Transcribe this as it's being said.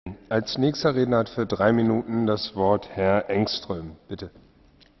Als nächster Redner hat für 3 Minuten das Wort Herr Engström. Bitte.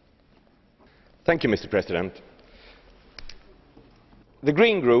 Thank you, Mr. President. The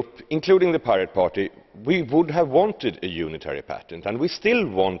Green Group, including the Pirate Party, we would have wanted a unitary patent, and we still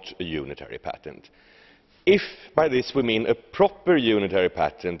want a unitary patent. If by this we mean a proper unitary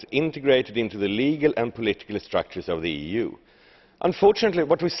patent integrated into the legal and political structures of the EU. Unfortunately,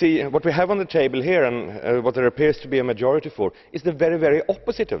 what we have on the table here, and what there appears to be a majority for, is the very, very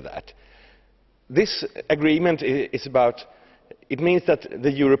opposite of that. This agreement it means that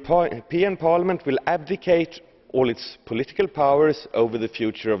the European Parliament will abdicate all its political powers over the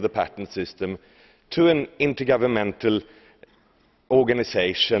future of the patent system to an intergovernmental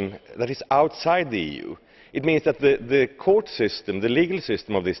organisation that is outside the EU. It means that the court system, the legal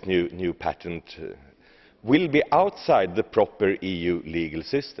system of this new patent will be outside the proper EU legal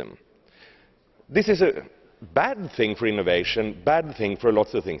system. This is a bad thing for innovation, bad thing for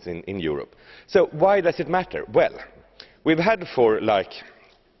lots of things in Europe. So why does it matter? Well, we've had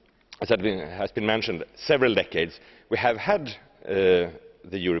as has been mentioned, several decades, we have had the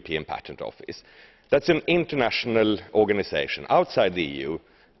European Patent Office. That's an international organisation outside the EU,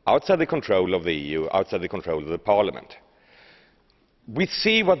 outside the control of the EU, outside the control of the Parliament. We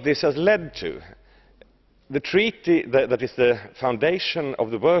see what this has led to. The treaty that is the foundation of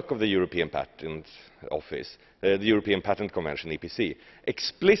the work of the European Patent Office, the European Patent Convention, EPC,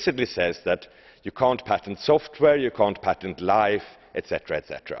 explicitly says that you can't patent software, you can't patent life, etc.,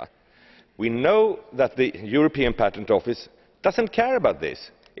 etc. We know that the European Patent Office doesn't care about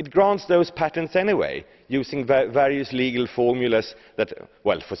this. It grants those patents anyway, using various legal formulas that,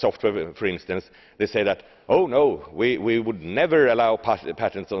 well, for software, for instance, they say that, oh no, we would never allow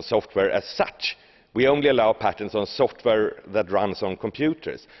patents on software as such. We only allow patents on software that runs on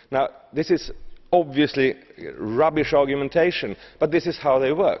computers. Now, this is obviously rubbish argumentation, but this is how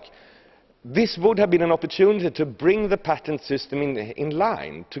they work. This would have been an opportunity to bring the patent system in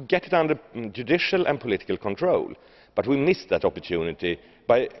line, to get it under judicial and political control. But we missed that opportunity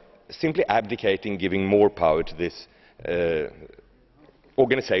by simply abdicating, giving more power to this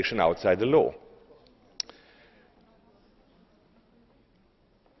organisation outside the law.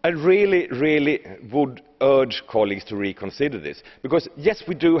 I really would urge colleagues to reconsider this, because yes,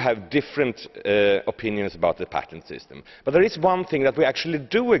 we do have different opinions about the patent system, but there is one thing that we actually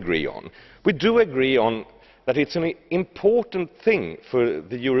do agree on. We do agree on that it's an important thing for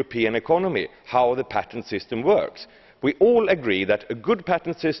the European economy, how the patent system works. We all agree that a good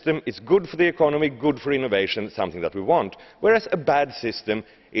patent system is good for the economy, good for innovation, something that we want, whereas a bad system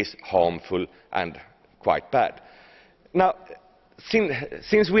is harmful and quite bad. Now,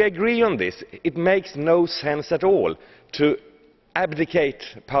 since we agree on this, it makes no sense at all to abdicate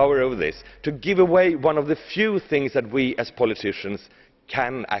power over this, to give away one of the few things that we as politicians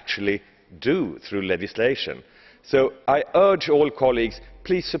can actually do through legislation. So I urge all colleagues,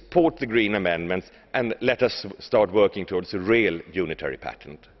 please support the Green amendments and let us start working towards a real unitary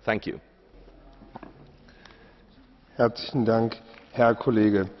patent. Thank you. Herzlichen Dank, Herr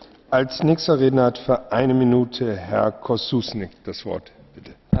Kollege. Als nächster Redner hat für 1 Minute Herr Kosusnik das Wort.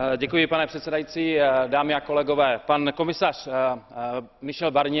 Bitte. Děkuji, pane předsedající, dámy a kolegové. Pan komisař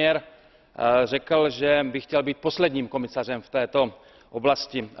Michel Barnier řekl, že by chtěl být posledním komisařem v této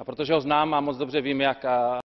oblasti. A protože ho znám a moc dobře vím, jak